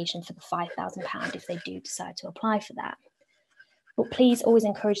application for the £5,000 if they do decide to apply for that. But please always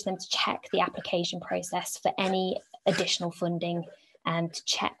encourage them to check the application process for any additional funding and to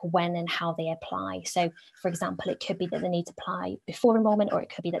check when and how they apply. So, for example, it could be that they need to apply before enrolment, or it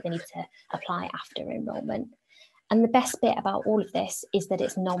could be that they need to apply after enrolment. And the best bit about all of this is that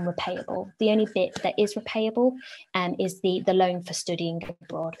it's non-repayable. The only bit that is repayable is the loan for studying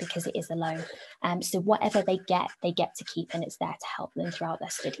abroad, because it is a loan. So whatever they get to keep, and it's there to help them throughout their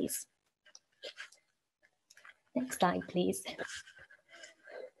studies. Next slide, please.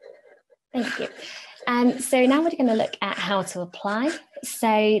 Thank you. So now we're going to look at how to apply.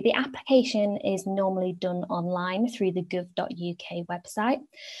 So the application is normally done online through the gov.uk website.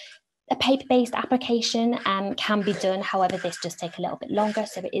 A paper-based application can be done, however, this does take a little bit longer,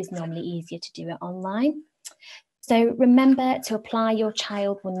 so it is normally easier to do it online. So remember, to apply, your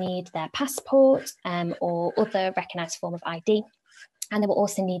child will need their passport or other recognised form of ID, and they will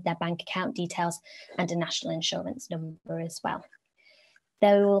also need their bank account details and a national insurance number as well.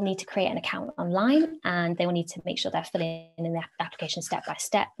 They will need to create an account online, and they will need to make sure they're filling in the application step by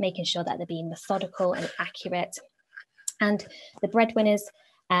step, making sure that they're being methodical and accurate. And the breadwinners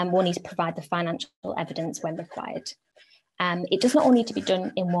will need to provide the financial evidence when required. It does not all need to be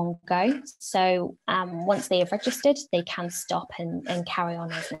done in one go. So once they have registered, they can stop and carry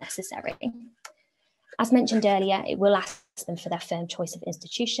on as necessary. As mentioned earlier, it will ask them for their firm choice of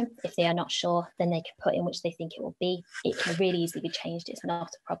institution. If they are not sure, then they can put in which they think it will be. It can really easily be changed. It's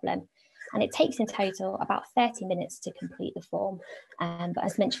not a problem. And it takes in total about 30 minutes to complete the form. But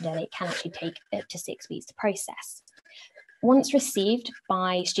as mentioned earlier, it can actually take up to 6 weeks to process. Once received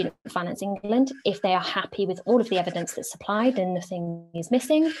by Student Finance England, if they are happy with all of the evidence that's supplied and nothing is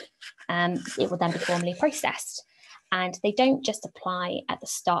missing, it will then be formally processed. And they don't just apply at the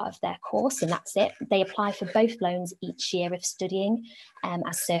start of their course and that's it. They apply for both loans each year of studying,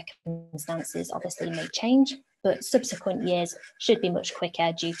 as circumstances obviously may change, but subsequent years should be much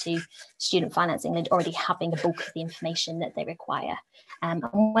quicker due to Student Finance England already having a bulk of the information that they require. And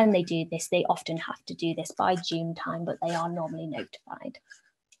when they do this, they often have to do this by June time, but they are normally notified.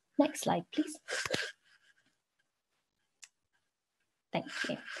 Next slide, please. Thank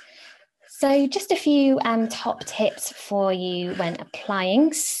you. So just a few top tips for you when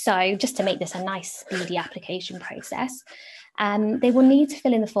applying. So just to make this a nice, speedy application process, They will need to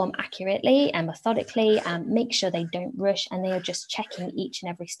fill in the form accurately and methodically and make sure they don't rush, and they are just checking each and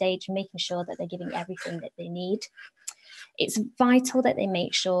every stage and making sure that they're giving everything that they need. It's vital that they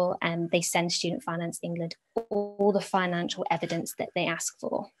make sure they send Student Finance England all the financial evidence that they ask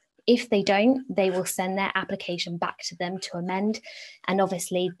for. If they don't, they will send their application back to them to amend. And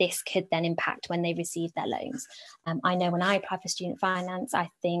obviously this could then impact when they receive their loans. I know when I applied for student finance, I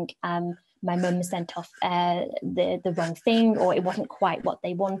think my mum sent off the wrong thing, or it wasn't quite what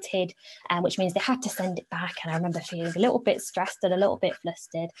they wanted, which means they had to send it back. And I remember feeling a little bit stressed and a little bit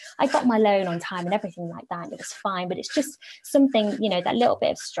flustered. I got my loan on time and everything like that, and it was fine, but it's just something, you know, that little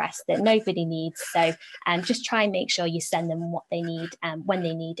bit of stress that nobody needs. So just try and make sure you send them what they need when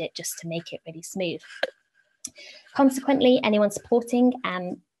they need it, just to make it really smooth. Consequently, anyone supporting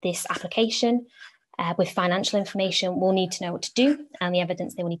this application with financial information will need to know what to do and the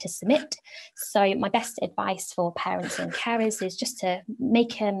evidence they will need to submit. So my best advice for parents and carers is just to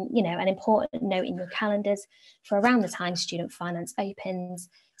make you know, an important note in your calendars for around the time student finance opens,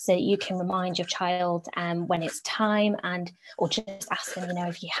 so that you can remind your child when it's time, and or just ask them, you know,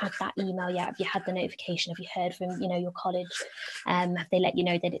 have you had that email yet? Have you had the notification? Have you heard from, you know, your college? Have they let you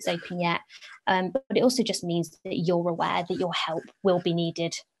know that it's open yet? But it also just means that you're aware that your help will be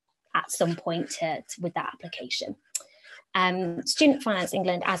needed at some point with that application. Student Finance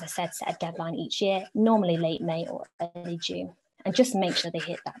England, as I said, set a deadline each year, normally late May or early June, and just make sure they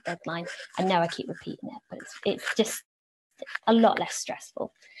hit that deadline. I know I keep repeating it, but it's just a lot less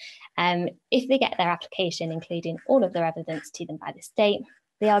stressful. If they get their application, including all of their evidence, to them by this date,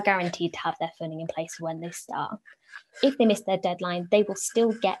 they are guaranteed to have their funding in place when they start. If they miss their deadline, they will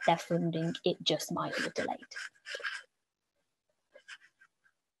still get their funding, it just might be delayed.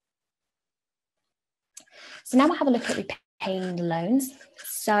 So now we'll have a look at repaying the loans.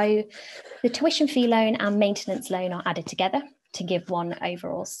 So the tuition fee loan and maintenance loan are added together to give one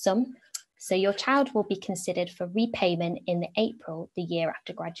overall sum. So your child will be considered for repayment in April, the year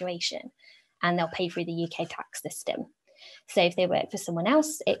after graduation, and they'll pay through the UK tax system. So if they work for someone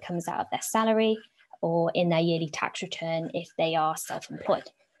else, it comes out of their salary or in their yearly tax return if they are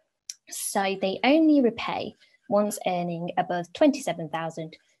self-employed. So they only repay once earning above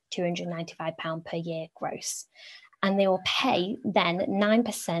 £27,295 per year gross. And they will pay then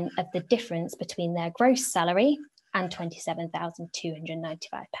 9% of the difference between their gross salary and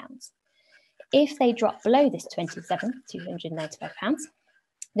 £27,295. If they drop below this £27,295,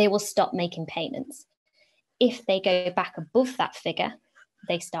 they will stop making payments. If they go back above that figure,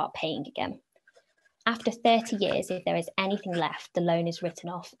 they start paying again. After 30 years, if there is anything left, the loan is written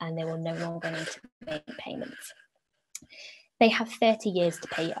off and they will no longer need to make payments. They have 30 years to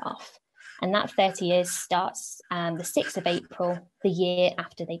pay it off, and that 30 years starts the 6th of April, the year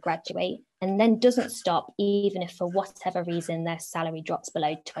after they graduate, and then doesn't stop even if for whatever reason their salary drops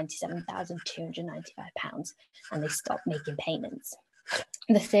below £27,295 and they stop making payments.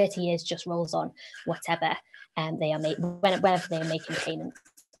 The 30 years just rolls on, whatever they are making, whether they are making payments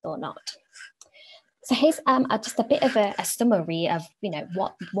or not. So here's just a bit of a summary of, you know,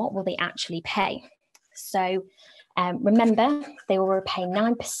 what will they actually pay. So remember, they will repay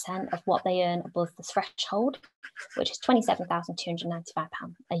 9% of what they earn above the threshold, which is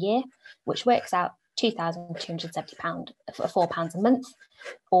 £27,295 a year, which works out £2,270 a month,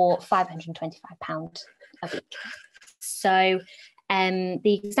 or £525 a week. So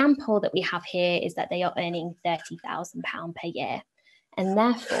the example that we have here is that they are earning £30,000 per year, and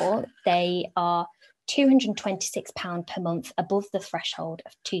therefore they are £226 per month above the threshold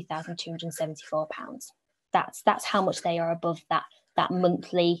of £2,274. That's how much they are above that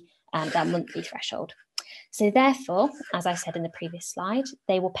monthly threshold. So therefore, as I said in the previous slide,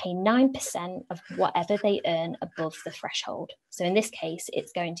 they will pay 9% of whatever they earn above the threshold. So in this case,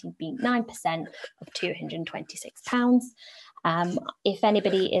 it's going to be 9% of £226. If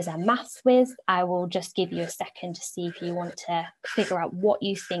anybody is a maths whiz, I will just give you a second to see if you want to figure out what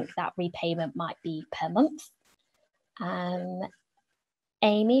you think that repayment might be per month.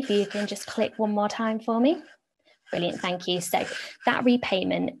 Amy, if you can just click one more time for me. Brilliant, thank you. So that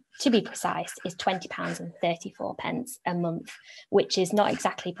repayment, to be precise, is £20.34 a month, which is not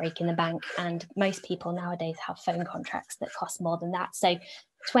exactly breaking the bank. And most people nowadays have phone contracts that cost more than that. So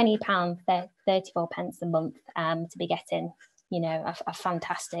 £20.34 a month to be getting, you know, a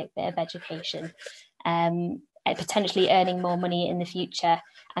fantastic bit of education, potentially earning more money in the future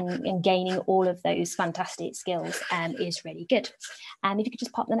and gaining all of those fantastic skills is really good. If you could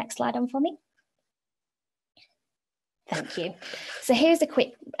just pop the next slide on for me. Thank you. So here's a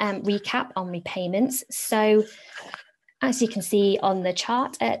quick recap on repayments. So As you can see on the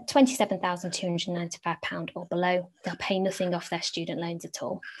chart, at £27,295 or below, they'll pay nothing off their student loans at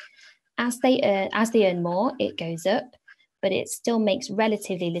all. As they earn more, it goes up, but it still makes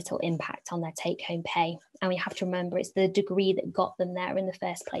relatively little impact on their take-home pay. And we have to remember it's the degree that got them there in the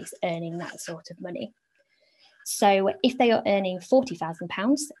first place, earning that sort of money. So if they are earning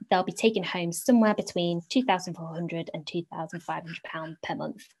 £40,000, they'll be taking home somewhere between £2,400 and £2,500 per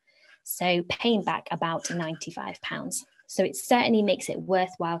month. So paying back about £95. So it certainly makes it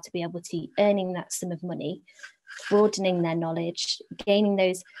worthwhile to be able to be earning that sum of money, broadening their knowledge, gaining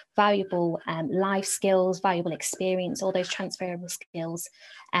those valuable life skills, valuable experience, all those transferable skills,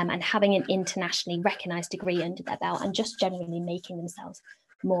 and having an internationally recognised degree under their belt, and just generally making themselves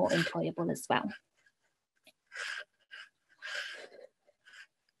more employable as well.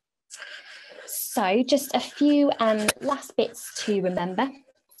 So just a few last bits to remember.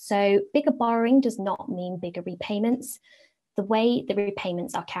 So bigger borrowing does not mean bigger repayments. The way the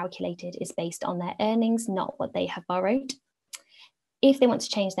repayments are calculated is based on their earnings, not what they have borrowed. If they want to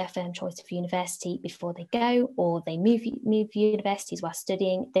change their firm choice of university before they go, or they move universities while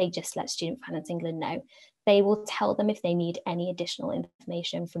studying, they just let Student Finance England know. They will tell them if they need any additional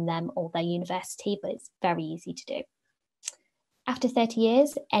information from them or their university, but it's very easy to do. After 30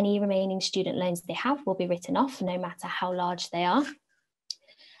 years, any remaining student loans they have will be written off, no matter how large they are.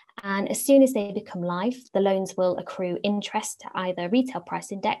 And as soon as they become live, the loans will accrue interest to either retail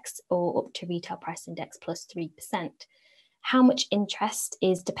price index or up to retail price index plus 3%. How much interest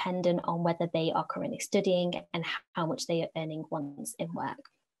is dependent on whether they are currently studying and how much they are earning once in work.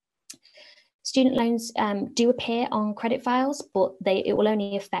 Student loans do appear on credit files, but it will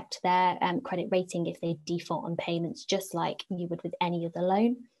only affect their credit rating if they default on payments, just like you would with any other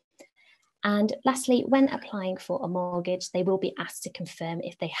loan. And lastly, when applying for a mortgage, they will be asked to confirm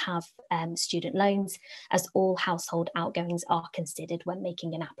if they have student loans, as all household outgoings are considered when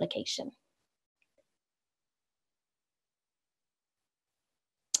making an application.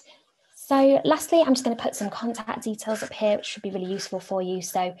 So lastly, I'm just going to put some contact details up here, which should be really useful for you.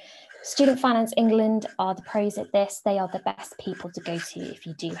 So Student Finance England are the pros at this. They are the best people to go to if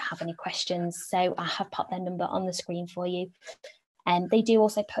you do have any questions. So I have popped their number on the screen for you. And they do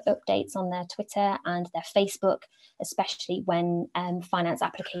also put updates on their Twitter and their Facebook, especially when finance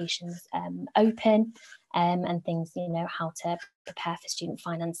applications open and things, you know, how to prepare for student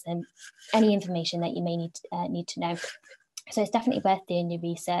finance and any information that you may need to know. So it's definitely worth doing your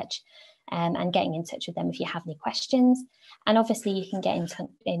research and getting in touch with them if you have any questions. And obviously you can get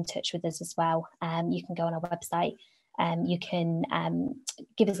in touch with us as well. You can go on our website. You can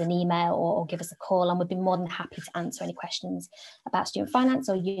give us an email or give us a call, and we'd be more than happy to answer any questions about student finance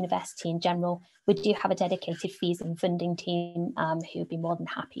or university in general. We do have a dedicated fees and funding team who would be more than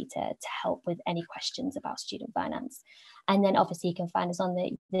happy to help with any questions about student finance. And then obviously you can find us on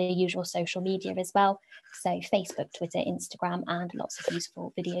the usual social media as well. So Facebook, Twitter, Instagram, and lots of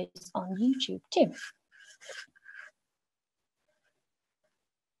useful videos on YouTube too.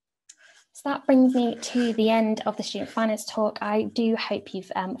 So that brings me to the end of the student finance talk. I do hope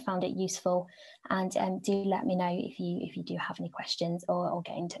you've found it useful, and do let me know if you do have any questions or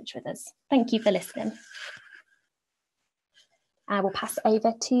get in touch with us. Thank you for listening. I will pass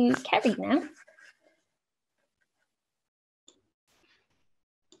over to Kerry now.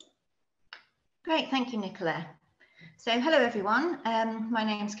 Great, thank you, Nicola. So hello everyone, my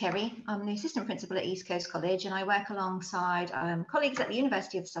name's Kerry. I'm the Assistant Principal at East Coast College, and I work alongside colleagues at the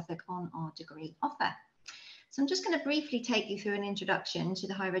University of Suffolk on our degree offer. So I'm just going to briefly take you through an introduction to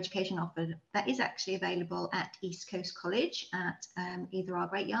the higher education offer that is actually available at East Coast College at either our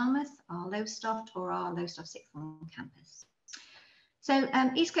Great Yarmouth, our Lowestoft, or our Lowestoft Sixth Form campus. So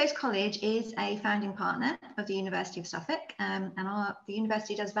East Coast College is a founding partner of the University of Suffolk, and the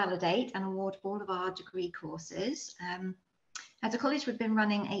university does validate and award all of our degree courses. As a college, we've been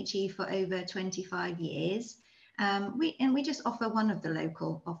running HE for over 25 years, and we just offer one of the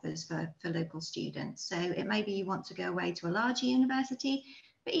local offers for local students. So it may be you want to go away to a larger university,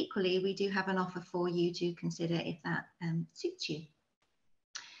 but equally we do have an offer for you to consider if that suits you.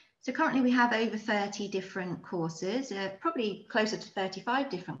 So currently we have over 30 different courses, probably closer to 35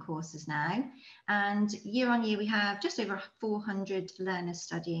 different courses now. And year on year, we have just over 400 learners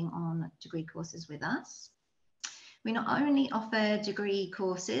studying on degree courses with us. We not only offer degree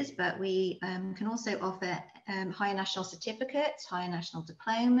courses, but we can also offer higher national certificates, higher national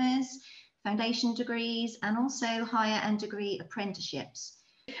diplomas, foundation degrees, and also higher end degree apprenticeships.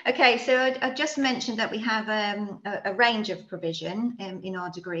 Okay, so I just mentioned that we have a range of provision in our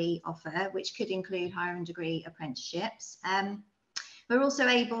degree offer, which could include higher end degree apprenticeships. We're also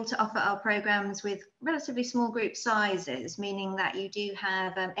able to offer our programmes with relatively small group sizes, meaning that you do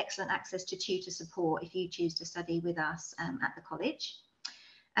have excellent access to tutor support if you choose to study with us at the college.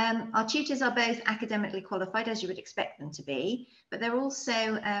 Our tutors are both academically qualified, as you would expect them to be, but they're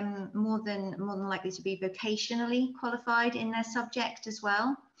also more than likely to be vocationally qualified in their subject as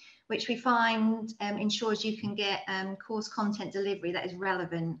well, which we find ensures you can get course content delivery that is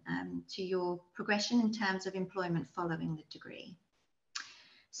relevant to your progression in terms of employment following the degree.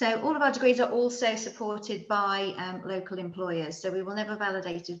 So all of our degrees are also supported by local employers. So we will never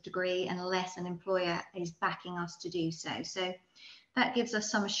validate a degree unless an employer is backing us to do so. So that gives us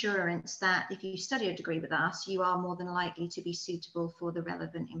some assurance that if you study a degree with us, you are more than likely to be suitable for the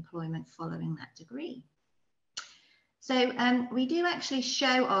relevant employment following that degree. So we do actually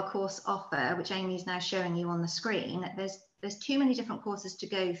show our course offer, which Amy is now showing you on the screen. There's too many different courses to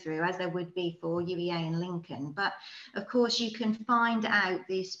go through, as there would be for UEA and Lincoln. But of course, you can find out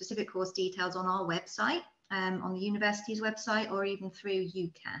the specific course details on our website, on the university's website, or even through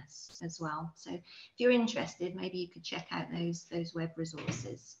UCAS as well. So if you're interested, maybe you could check out those web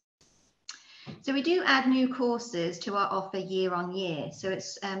resources. So we do add new courses to our offer year on year. So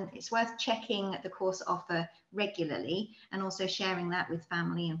it's worth checking the course offer regularly and also sharing that with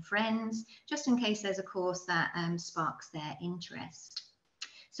family and friends, just in case there's a course that sparks their interest.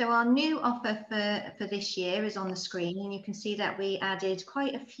 So our new offer for this year is on the screen, and you can see that we added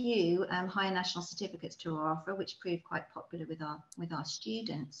quite a few higher national certificates to our offer, which proved quite popular with our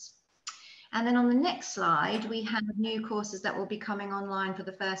students. And then on the next slide, we have new courses that will be coming online for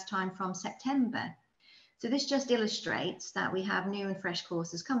the first time from September. So this just illustrates that we have new and fresh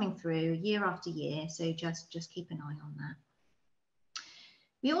courses coming through year after year. So just keep an eye on that.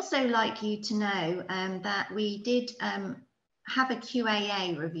 We also like you to know that we did have a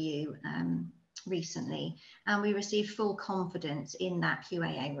QAA review recently, and we received full confidence in that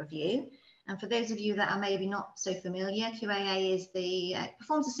QAA review. And for those of you that are maybe not so familiar, QAA is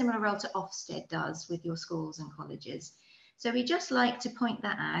performs a similar role to Ofsted does with your schools and colleges. So we just like to point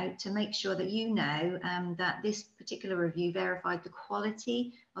that out to make sure that you know that this particular review verified the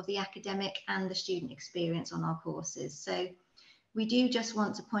quality of the academic and the student experience on our courses. So we do just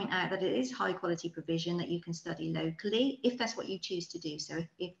want to point out that it is high quality provision that you can study locally, if that's what you choose to do. So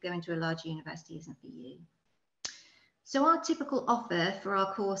if going to a large university isn't for you. So our typical offer for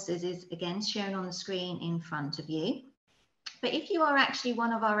our courses is again shown on the screen in front of you. But if you are actually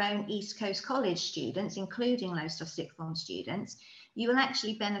one of our own East Coast College students, including Lowestoft Sixth Form students, you will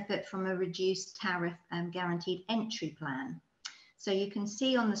actually benefit from a reduced tariff guaranteed entry plan. So you can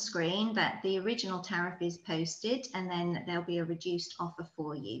see on the screen that the original tariff is posted, and then there'll be a reduced offer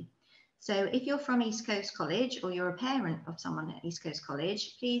for you. So if you're from East Coast College or you're a parent of someone at East Coast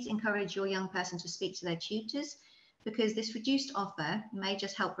College, please encourage your young person to speak to their tutors, because this reduced offer may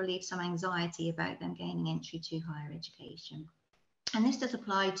just help relieve some anxiety about them gaining entry to higher education. And this does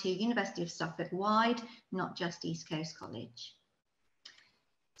apply to University of Suffolk wide, not just East Coast College.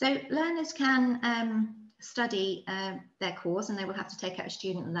 So learners can study their course, and they will have to take out a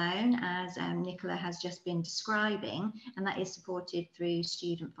student loan, as Nicola has just been describing, and that is supported through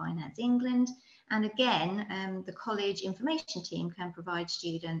Student Finance England. And again, the college information team can provide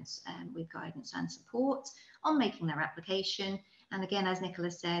students with guidance and support on making their application. And again, as Nicola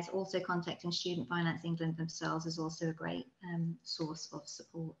says, also contacting Student Finance England themselves is also a great source of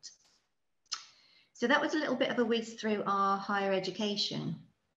support. So that was a little bit of a whiz through our higher education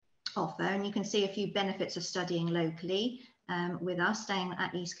offer, and you can see a few benefits of studying locally with us, staying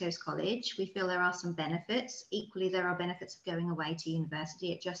at East Coast College. We feel there are some benefits. Equally, there are benefits of going away to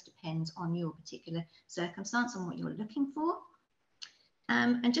university. It just depends on your particular circumstance and what you're looking for.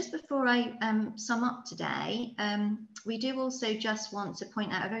 And just before I sum up today, we do also just want to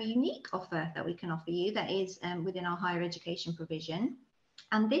point out a very unique offer that we can offer you that is within our higher education provision.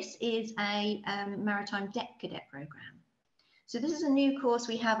 And this is a Maritime Debt Cadet programme. So this is a new course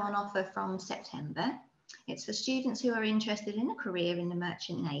we have on offer from September. It's for students who are interested in a career in the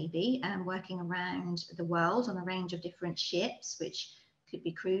Merchant Navy and working around the world on a range of different ships, which could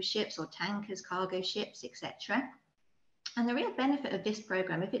be cruise ships or tankers, cargo ships, etc. And the real benefit of this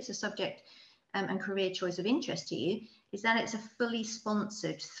programme, if it's a subject and career choice of interest to you, is that it's a fully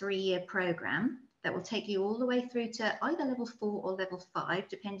sponsored 3-year programme that will take you all the way through to either level 4 or level 5,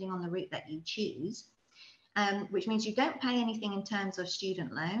 depending on the route that you choose. Which means you don't pay anything in terms of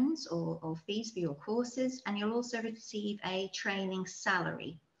student loans or fees for your courses, and you'll also receive a training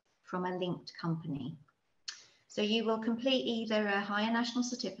salary from a linked company. So you will complete either a higher national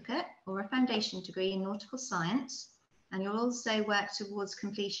certificate or a foundation degree in nautical science, and you'll also work towards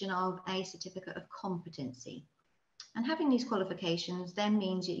completion of a certificate of competency. And having these qualifications then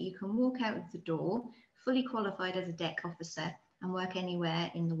means that you can walk out of the door fully qualified as a deck officer and work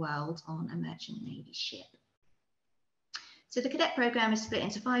anywhere in the world on a merchant navy ship. So the cadet programme is split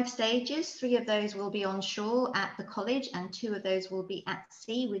into 5 stages. 3 of those will be on shore at the college and 2 of those will be at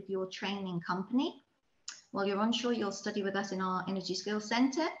sea with your training company. While you're on shore, you'll study with us in our Energy Skills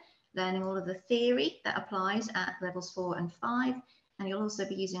Centre, learning all of the theory that applies at levels 4 and 5. And you'll also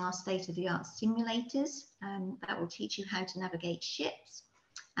be using our state-of-the-art simulators that will teach you how to navigate ships.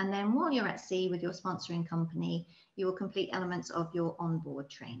 And then while you're at sea with your sponsoring company, you will complete elements of your onboard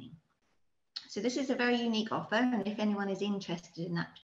training. So this is a very unique offer, and if anyone is interested in that